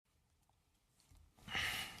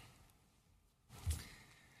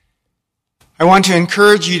I want to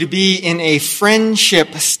encourage you to be in a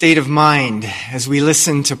friendship state of mind as we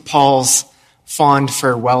listen to Paul's fond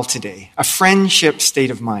farewell today. A friendship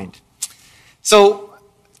state of mind. So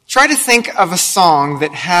try to think of a song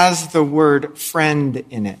that has the word friend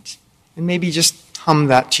in it. And maybe just hum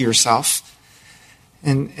that to yourself.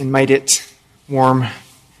 And might it warm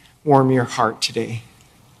your heart today.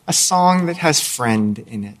 A song that has friend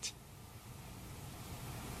in it.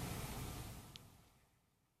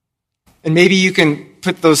 And maybe you can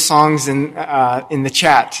put those songs in the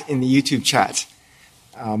chat, in the YouTube chat,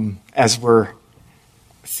 as we're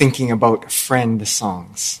thinking about friend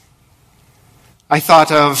songs. I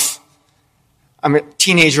thought of, I'm a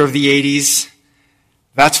teenager of the 80s.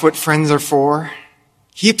 That's what friends are for.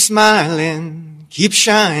 Keep smiling, keep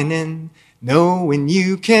shining, knowing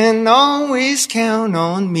you can always count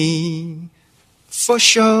on me. For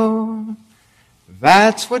sure,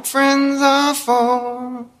 that's what friends are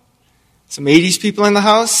for. Some 80s people in the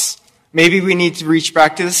house. Maybe we need to reach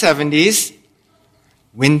back to the 70s.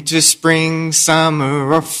 Winter, spring,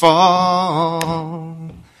 summer, or fall.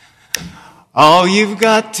 All you've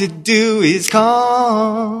got to do is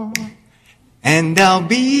call. And I'll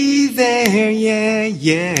be there, yeah,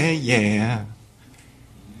 yeah, yeah.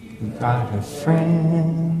 You got a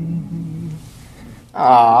friend.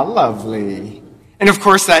 Ah, lovely. And of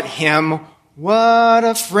course that hymn, what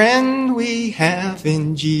a friend we have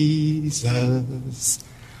in Jesus,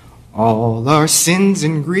 all our sins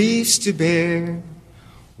and griefs to bear.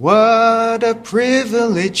 What a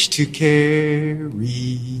privilege to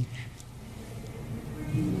carry.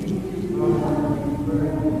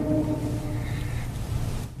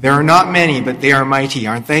 There are not many, but they are mighty,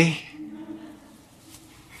 aren't they?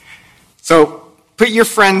 So put your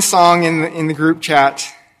friend song in the group chat,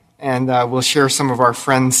 and we'll share some of our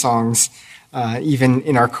friend songs even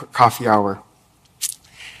in our coffee hour.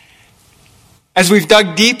 As we've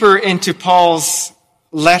dug deeper into Paul's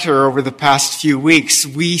letter over the past few weeks,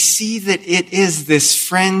 we see that it is this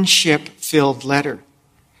friendship-filled letter.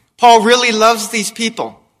 Paul really loves these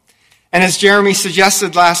people. And as Jeremy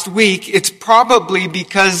suggested last week, it's probably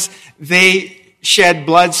because they shed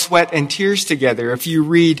blood, sweat, and tears together. If you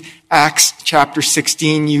read Acts chapter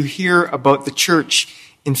 16, you hear about the church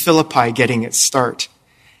in Philippi getting its start.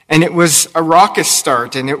 And it was a raucous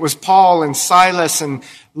start, and it was Paul and Silas and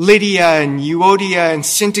Lydia and Euodia and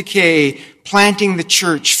Syntyche planting the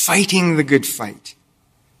church, fighting the good fight.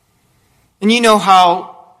 And you know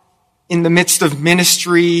how in the midst of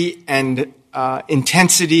ministry and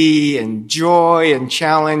intensity and joy and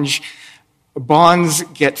challenge, bonds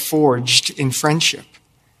get forged in friendship.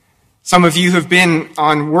 Some of you have been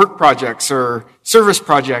on work projects or service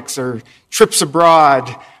projects or trips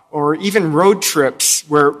abroad or even road trips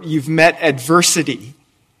where you've met adversity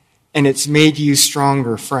and it's made you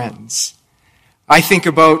stronger friends. I think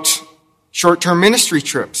about short-term ministry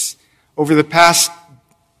trips. Over the past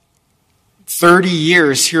 30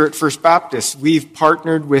 years here at First Baptist, we've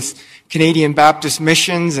partnered with Canadian Baptist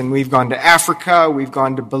Missions, and we've gone to Africa, we've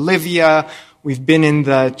gone to Bolivia, we've been in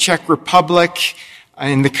the Czech Republic,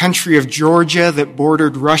 in the country of Georgia that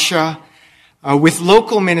bordered Russia. With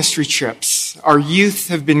local ministry trips, our youth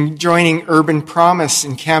have been joining Urban Promise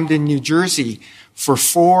in Camden, New Jersey for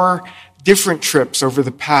 4 different trips over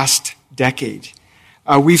the past decade.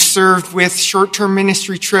 We've served with short-term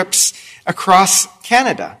ministry trips across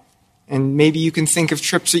Canada. And maybe you can think of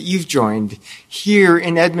trips that you've joined here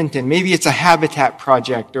in Edmonton. Maybe it's a habitat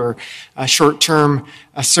project or a short-term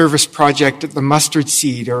service project at the Mustard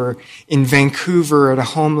Seed or in Vancouver at a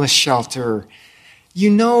homeless shelter. You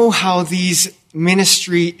know how these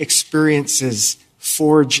ministry experiences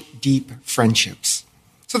forge deep friendships.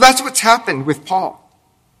 So that's what's happened with Paul.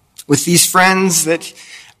 With these friends that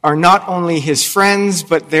are not only his friends,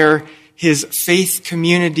 but they're his faith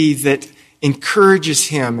community that encourages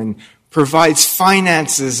him and provides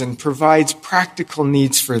finances and provides practical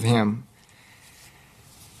needs for him.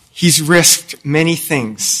 He's risked many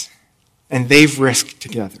things, and they've risked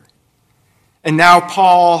together. And now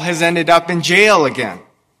Paul has ended up in jail again,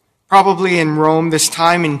 probably in Rome this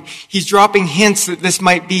time, and he's dropping hints that this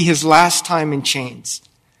might be his last time in chains.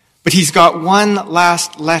 But he's got one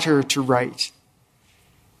last letter to write.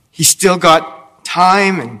 He's still got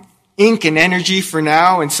time and ink and energy for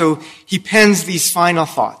now, and so he pens these final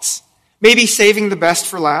thoughts. Maybe saving the best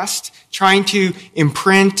for last, trying to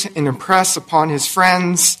imprint and impress upon his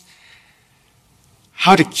friends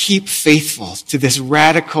how to keep faithful to this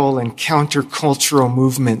radical and countercultural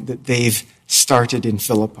movement that they've started in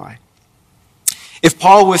Philippi. If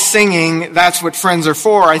Paul was singing, "That's what friends are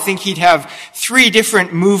for," I think he'd have 3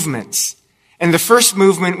 different movements. And the first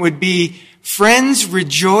movement would be, "Friends,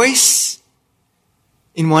 rejoice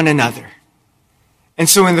in one another. And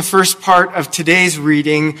so in the first part of today's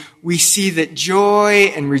reading, we see that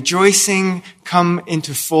joy and rejoicing come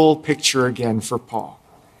into full picture again for Paul.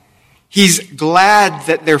 He's glad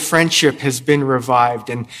that their friendship has been revived.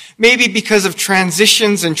 And maybe because of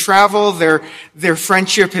transitions and travel, their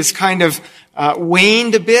friendship has kind of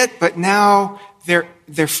waned a bit, but now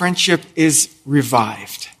their friendship is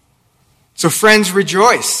revived. So friends,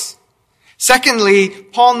 rejoice. Secondly,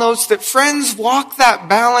 Paul notes that friends walk that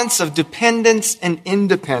balance of dependence and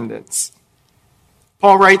independence.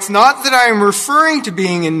 Paul writes, "Not that I am referring to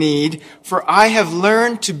being in need, for I have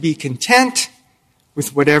learned to be content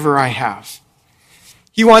with whatever I have."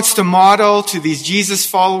 He wants to model to these Jesus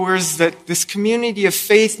followers that this community of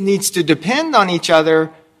faith needs to depend on each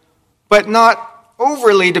other, but not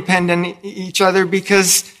overly depend on each other,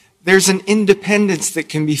 because there's an independence that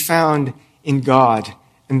can be found in God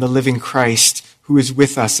and the living Christ who is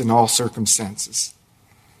with us in all circumstances.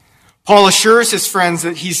 Paul assures his friends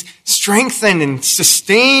that he's strengthened and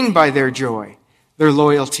sustained by their joy, their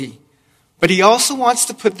loyalty. But he also wants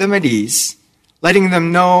to put them at ease, letting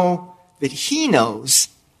them know that he knows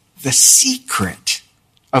the secret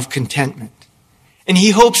of contentment. And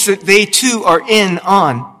he hopes that they too are in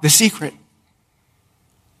on the secret.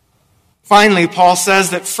 Finally, Paul says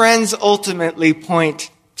that friends ultimately point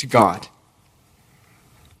to God.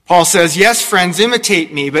 Paul says, yes, friends,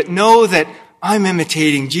 imitate me, but know that I'm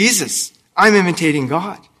imitating Jesus. I'm imitating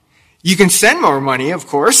God. You can send more money, of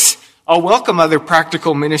course. I'll welcome other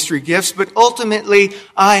practical ministry gifts, but ultimately,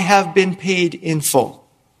 I have been paid in full.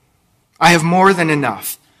 I have more than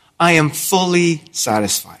enough. I am fully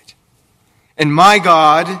satisfied. And my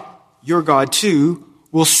God, your God too,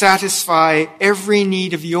 will satisfy every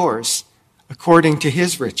need of yours according to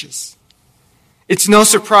his riches. It's no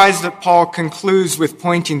surprise that Paul concludes with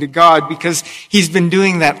pointing to God, because he's been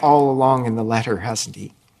doing that all along in the letter, hasn't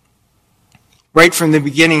he? Right from the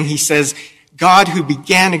beginning, he says, God who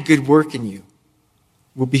began a good work in you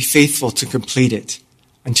will be faithful to complete it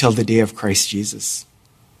until the day of Christ Jesus.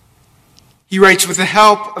 He writes, with the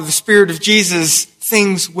help of the Spirit of Jesus,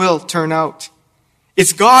 things will turn out.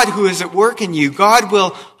 It's God who is at work in you. God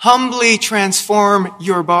will humbly transform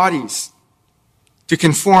your bodies to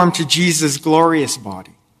conform to Jesus' glorious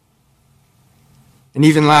body. And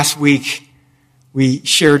even last week, we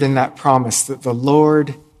shared in that promise that the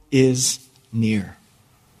Lord is near.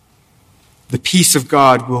 The peace of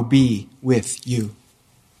God will be with you.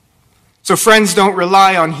 So friends, don't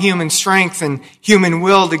rely on human strength and human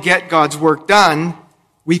will to get God's work done.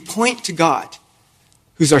 We point to God,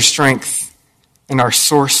 who's our strength and our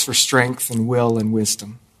source for strength and will and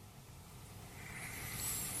wisdom.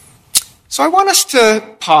 So I want us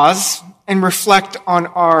to pause and reflect on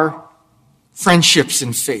our friendships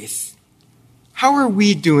in faith. How are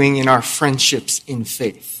we doing in our friendships in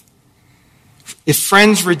faith? If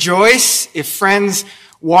friends rejoice, if friends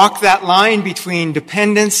walk that line between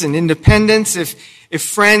dependence and independence, if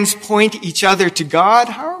friends point each other to God,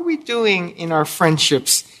 how are we doing in our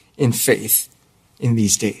friendships in faith in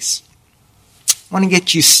these days? I want to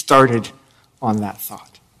get you started on that thought.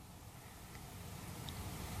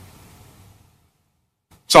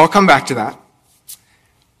 So I'll come back to that.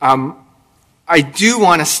 I do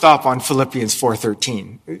want to stop on Philippians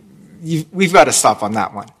 4:13. We've got to stop on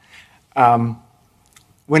that one.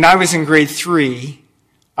 When I was in grade 3,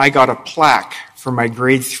 I got a plaque for my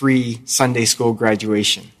grade 3 Sunday school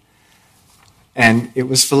graduation. And it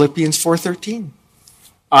was Philippians 4:13.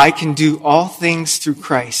 I can do all things through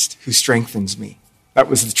Christ who strengthens me. That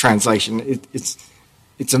was the translation.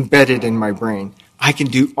 It's embedded in my brain. I can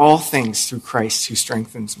do all things through Christ who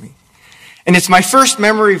strengthens me. And it's my first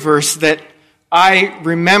memory verse that I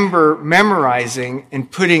remember memorizing and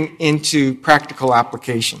putting into practical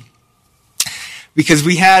application. Because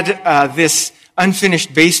we had this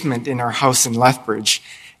unfinished basement in our house in Lethbridge.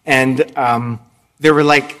 And there were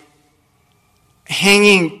like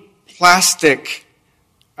hanging plastic,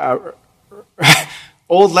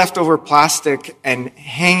 old leftover plastic and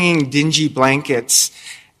hanging dingy blankets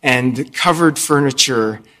and covered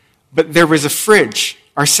furniture, but there was a fridge.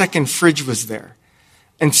 Our second fridge was there.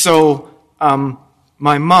 And so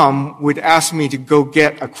my mom would ask me to go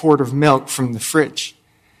get a quart of milk from the fridge.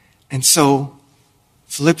 And so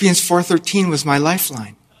Philippians 4:13 was my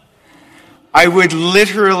lifeline. I would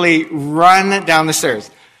literally run down the stairs.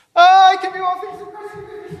 I can do all things through Christ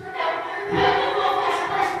who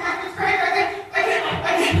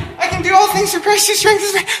I can do all things through Christ who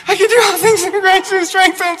strengthens me. I can do all things through Christ who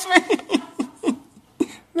strengthens me.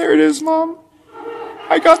 There it is, Mom.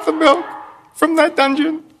 I got the milk from that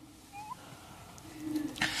dungeon.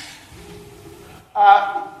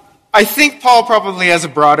 I think Paul probably has a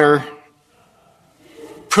broader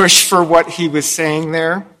push for what he was saying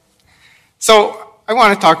there. So I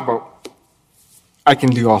want to talk about I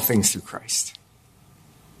can do all things through Christ.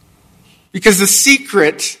 Because the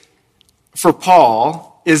secret for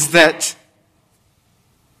Paul is that,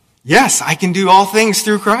 yes, I can do all things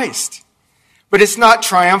through Christ. But it's not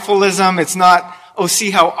triumphalism. It's not, oh,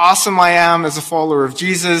 see how awesome I am as a follower of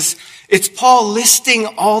Jesus. It's Paul listing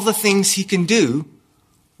all the things he can do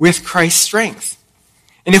with Christ's strength.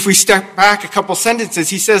 And if we step back a couple sentences,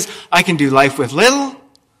 he says, I can do life with little.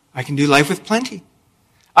 I can do life with plenty.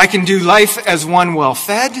 I can do life as one well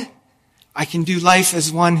fed. I can do life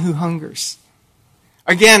as one who hungers.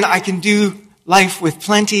 Again, I can do life with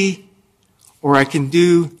plenty, or I can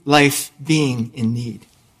do life being in need.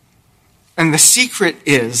 And the secret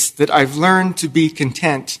is that I've learned to be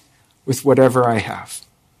content with whatever I have.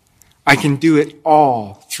 I can do it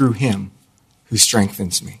all through him who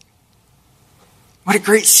strengthens me. What a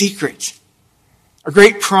great secret. A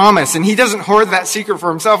great promise. And he doesn't hoard that secret for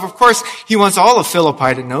himself. Of course, he wants all of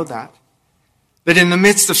Philippi to know that. That in the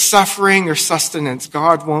midst of suffering or sustenance,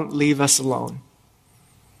 God won't leave us alone.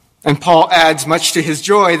 And Paul adds much to his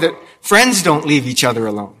joy that friends don't leave each other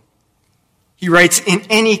alone. He writes, in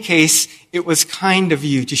any case, it was kind of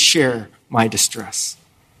you to share my distress.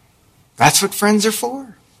 That's what friends are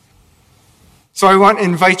for. So I want to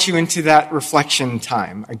invite you into that reflection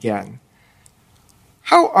time again.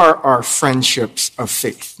 How are our friendships of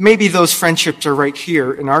faith? Maybe those friendships are right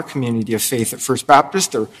here in our community of faith at First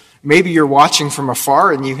Baptist, or maybe you're watching from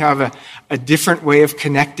afar and you have a different way of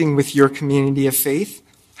connecting with your community of faith.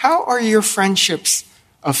 How are your friendships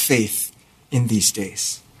of faith in these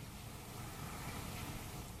days?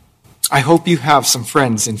 I hope you have some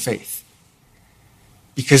friends in faith,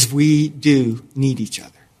 because we do need each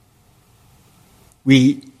other.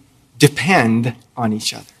 We depend on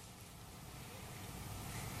each other.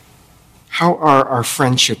 How are our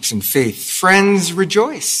friendships in faith? Friends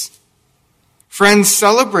rejoice. Friends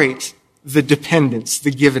celebrate the dependence,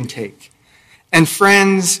 the give and take. And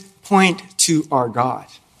friends point to our God,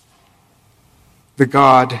 the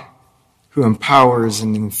God who empowers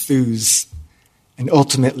and enthuses and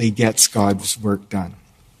ultimately gets God's work done.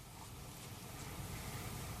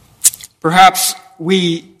 Perhaps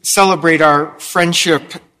we celebrate our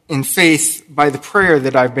friendship in faith by the prayer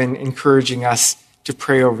that I've been encouraging us to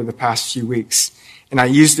pray over the past few weeks. And I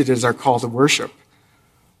used it as our call to worship.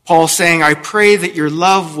 Paul saying, I pray that your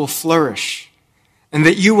love will flourish and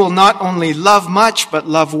that you will not only love much, but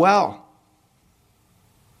love well.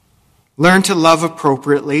 Learn to love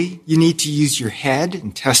appropriately. You need to use your head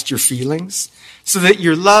and test your feelings so that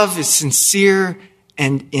your love is sincere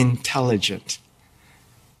and intelligent,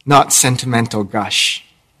 not sentimental gush.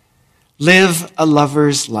 Live a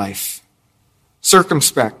lover's life,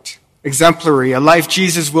 circumspect, exemplary, a life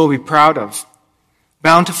Jesus will be proud of,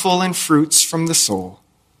 bountiful in fruits from the soul,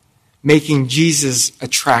 making Jesus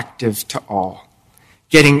attractive to all,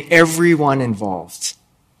 getting everyone involved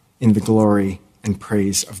in the glory and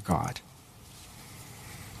praise of God.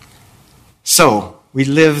 So, we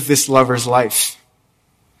live this lover's life.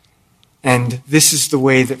 And this is the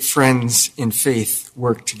way that friends in faith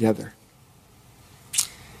work together.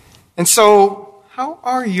 And so, how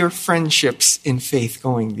are your friendships in faith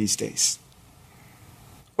going these days?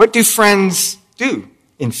 What do friends do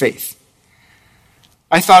in faith?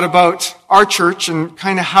 I thought about our church and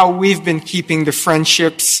kind of how we've been keeping the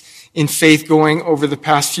friendships in faith going over the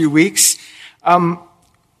past few weeks.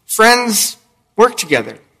 Friends work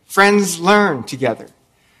together. Friends learn together.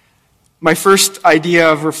 My first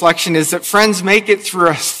idea of reflection is that friends make it through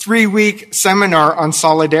a 3-week seminar on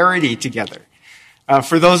solidarity together.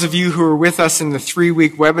 For those of you who were with us in the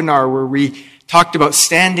 3-week webinar where we talked about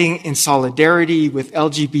standing in solidarity with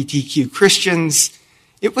LGBTQ Christians,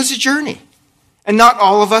 it was a journey. And not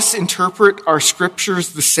all of us interpret our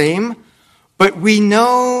scriptures the same, but we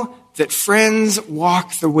know that friends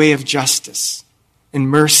walk the way of justice and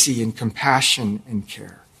mercy and compassion and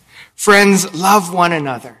care. Friends love one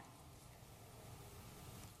another.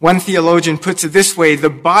 One theologian puts it this way: the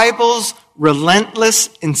Bible's relentless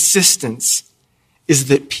insistence is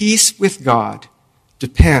that peace with God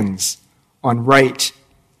depends on right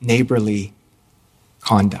neighborly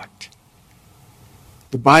conduct.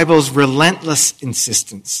 The Bible's relentless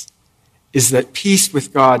insistence is that peace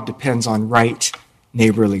with God depends on right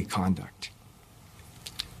neighborly conduct.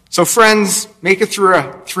 So friends, make it through a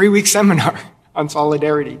 3-week seminar on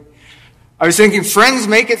solidarity. I was thinking, friends,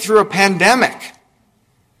 make it through a pandemic.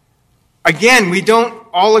 Again, we don't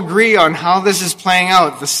all agree on how this is playing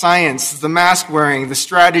out, the science, the mask wearing, the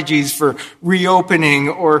strategies for reopening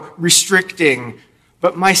or restricting.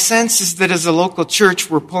 But my sense is that as a local church,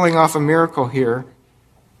 we're pulling off a miracle here.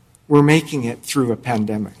 We're making it through a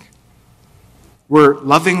pandemic. We're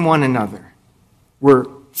loving one another. We're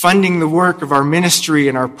funding the work of our ministry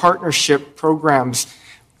and our partnership programs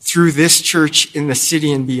through this church in the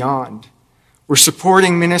city and beyond. We're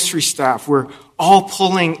supporting ministry staff. We're all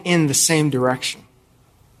pulling in the same direction,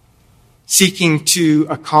 seeking to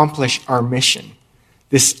accomplish our mission,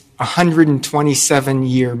 this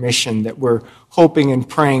 127-year mission that we're hoping and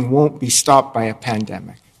praying won't be stopped by a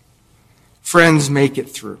pandemic. Friends, make it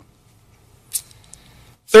through.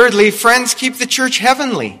 Thirdly, friends, keep the church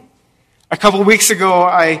heavenly. A couple weeks ago,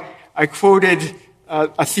 I quoted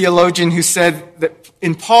a theologian who said that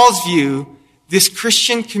in Paul's view, this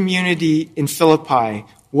Christian community in Philippi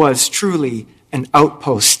was truly an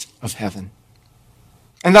outpost of heaven.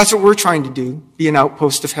 And that's what we're trying to do, be an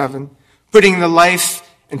outpost of heaven, putting the life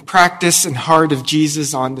and practice and heart of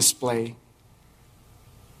Jesus on display.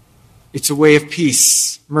 It's a way of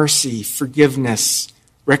peace, mercy, forgiveness,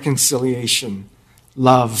 reconciliation,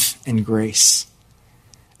 love, and grace.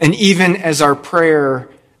 And even as our prayer,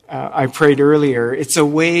 I prayed earlier, it's a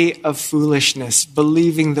way of foolishness,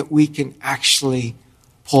 believing that we can actually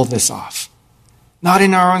pull this off. Not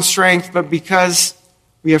in our own strength, but because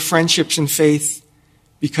we have friendships and faith,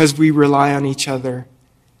 because we rely on each other,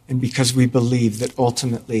 and because we believe that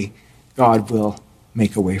ultimately God will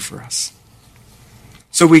make a way for us.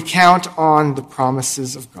 So we count on the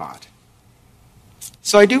promises of God.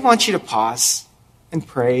 So I do want you to pause and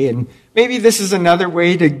pray, and maybe this is another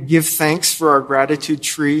way to give thanks for our gratitude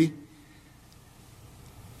tree.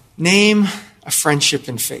 Name a friendship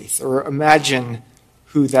in faith, or imagine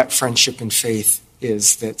who that friendship in faith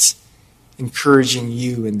is that's encouraging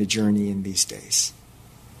you in the journey in these days.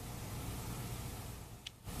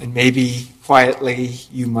 And maybe quietly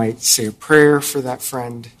you might say a prayer for that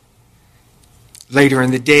friend. Later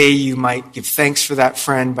in the day, you might give thanks for that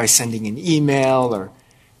friend by sending an email or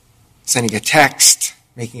sending a text,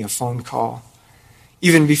 making a phone call.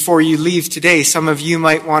 Even before you leave today, some of you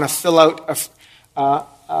might want to fill out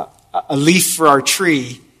a leaf for our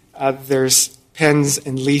tree. There's pens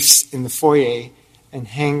and leaves in the foyer, and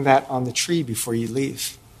hang that on the tree before you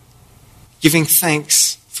leave. Giving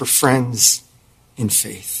thanks for friends in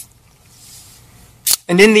faith.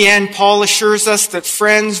 And in the end, Paul assures us that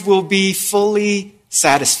friends will be fully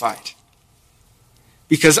satisfied,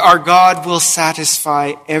 because our God will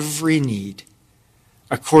satisfy every need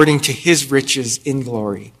according to his riches in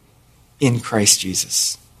glory in Christ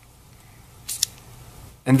Jesus.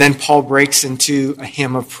 And then Paul breaks into a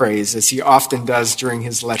hymn of praise, as he often does during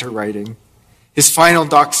his letter writing. His final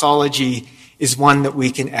doxology is one that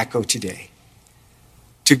we can echo today.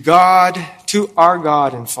 To God, to our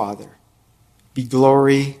God and Father, be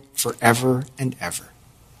glory forever and ever.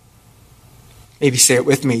 Maybe say it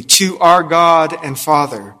with me. To our God and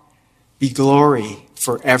Father, be glory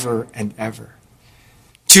forever and ever.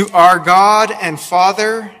 To our God and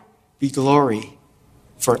Father, be glory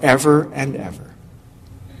forever and ever.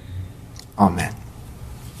 Amen.